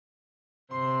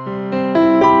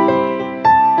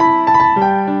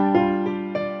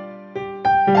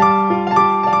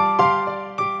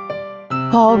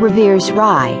Paul Revere's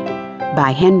Ride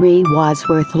by Henry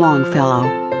Wadsworth Longfellow.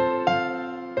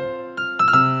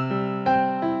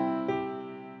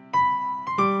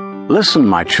 Listen,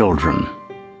 my children,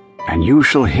 and you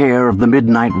shall hear of the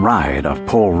midnight ride of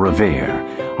Paul Revere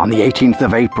on the 18th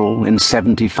of April in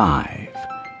 75.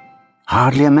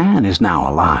 Hardly a man is now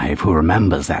alive who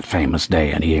remembers that famous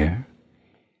day and year.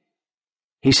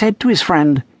 He said to his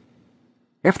friend,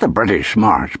 "If the British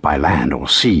march by land or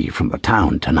sea from the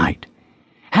town tonight,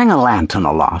 hang a lantern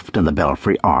aloft in the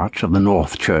belfry arch of the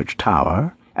North Church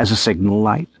tower as a signal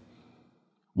light.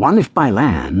 One if by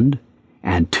land,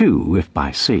 and two if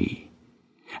by sea.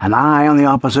 And I on the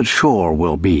opposite shore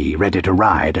will be, ready to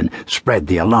ride and spread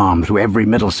the alarm through every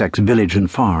Middlesex village and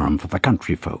farm for the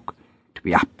country folk to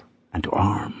be up and to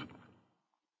arm."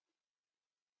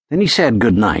 Then he said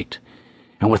good night,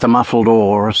 and with a muffled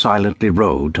oar silently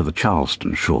rowed to the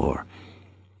Charleston shore,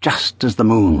 just as the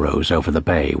moon rose over the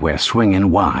bay where,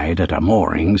 swinging wide at her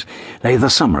moorings, lay the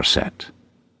Somerset,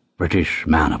 British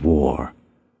man-of-war,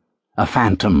 a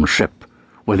phantom ship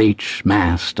with each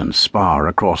mast and spar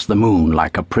across the moon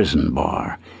like a prison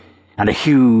bar, and a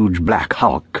huge black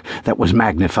hulk that was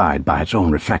magnified by its own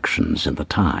reflections in the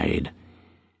tide.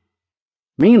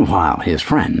 Meanwhile his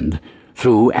friend,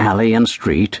 through alley and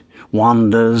street,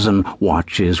 wanders and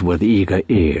watches with eager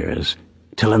ears,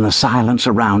 till in the silence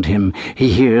around him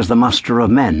he hears the muster of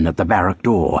men at the barrack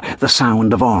door, the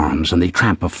sound of arms and the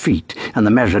tramp of feet, and the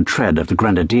measured tread of the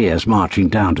grenadiers marching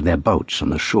down to their boats on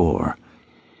the shore.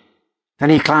 Then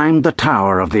he climbed the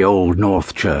tower of the old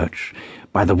North Church,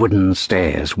 by the wooden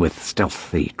stairs with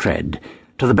stealthy tread,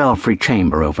 to the belfry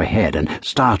chamber overhead, and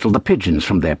startled the pigeons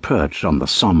from their perch on the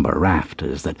sombre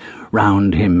rafters that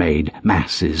round him made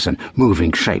masses and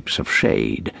moving shapes of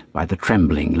shade by the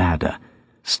trembling ladder,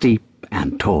 steep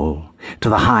and tall, to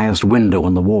the highest window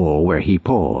on the wall, where he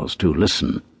paused to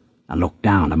listen and look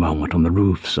down a moment on the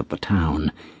roofs of the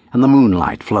town and the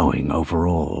moonlight flowing over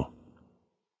all.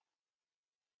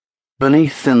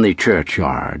 Beneath in the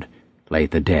churchyard lay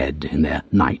the dead in their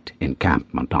night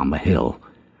encampment on the hill,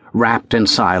 wrapped in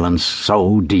silence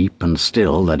so deep and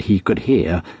still that he could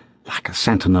hear, like a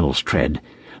sentinel's tread,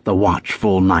 the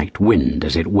watchful night wind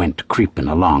as it went creeping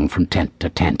along from tent to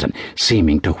tent and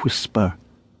seeming to whisper,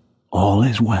 "All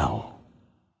is well."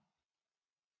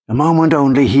 A moment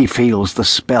only he feels the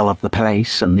spell of the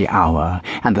place and the hour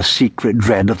and the secret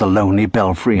dread of the lonely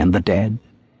belfry and the dead.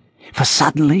 For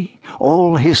suddenly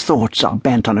all his thoughts are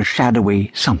bent on a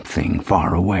shadowy something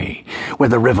far away, where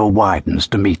the river widens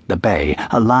to meet the bay,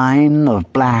 a line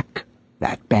of black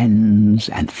that bends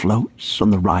and floats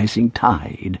on the rising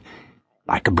tide,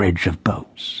 like a bridge of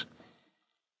boats.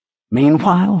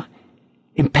 Meanwhile,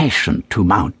 impatient to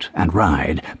mount and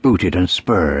ride, booted and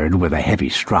spurred with a heavy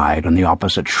stride, on the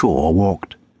opposite shore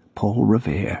walked Paul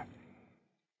Revere.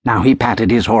 Now he patted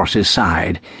his horse's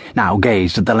side, now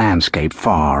gazed at the landscape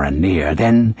far and near,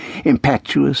 then,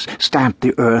 impetuous, stamped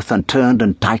the earth and turned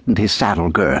and tightened his saddle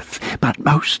girth, but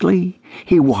mostly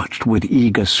he watched with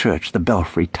eager search the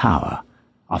belfry tower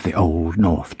of the old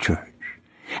North Church,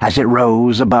 as it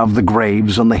rose above the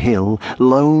graves on the hill,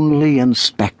 lonely and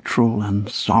spectral and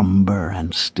sombre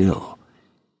and still.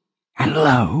 And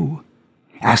lo,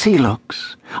 as he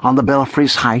looks, on the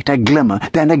belfry's height a glimmer,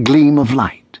 then a gleam of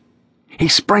light. He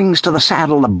springs to the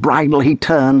saddle, the bridle he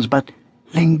turns, but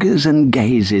lingers and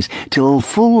gazes, till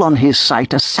full on his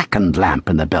sight a second lamp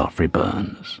in the belfry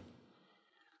burns.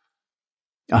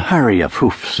 A hurry of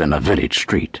hoofs in a village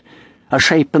street, a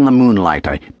shape in the moonlight,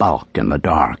 a bulk in the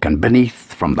dark, and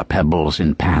beneath, from the pebbles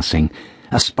in passing,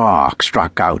 a spark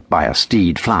struck out by a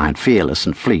steed flying fearless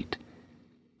and fleet.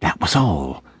 That was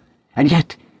all, and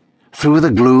yet through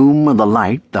the gloom and the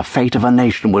light the fate of a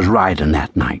nation was riding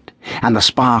that night, and the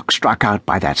spark struck out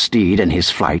by that steed in his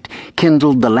flight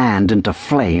kindled the land into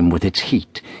flame with its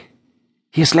heat.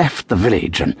 He has left the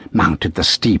village and mounted the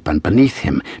steep, and beneath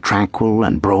him, tranquil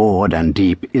and broad and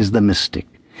deep, is the mystic,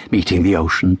 meeting the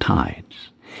ocean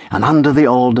tides, and under the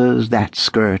alders that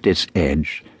skirt its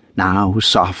edge, now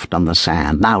soft on the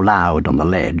sand, now loud on the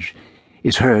ledge,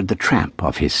 is heard the tramp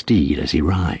of his steed as he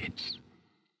rides.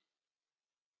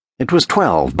 It was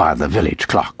 12 by the village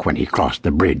clock when he crossed the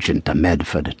bridge into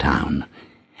Medford town.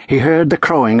 He heard the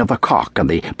crowing of the cock and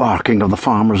the barking of the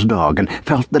farmer's dog, and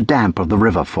felt the damp of the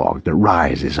river fog that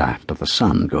rises after the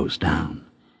sun goes down.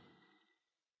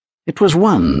 It was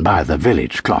 1 by the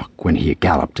village clock when he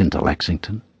galloped into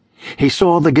Lexington. He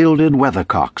saw the gilded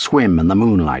weathercock swim in the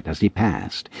moonlight as he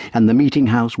passed, and the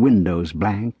meeting-house windows,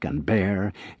 blank and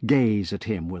bare, gaze at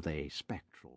him with a spectral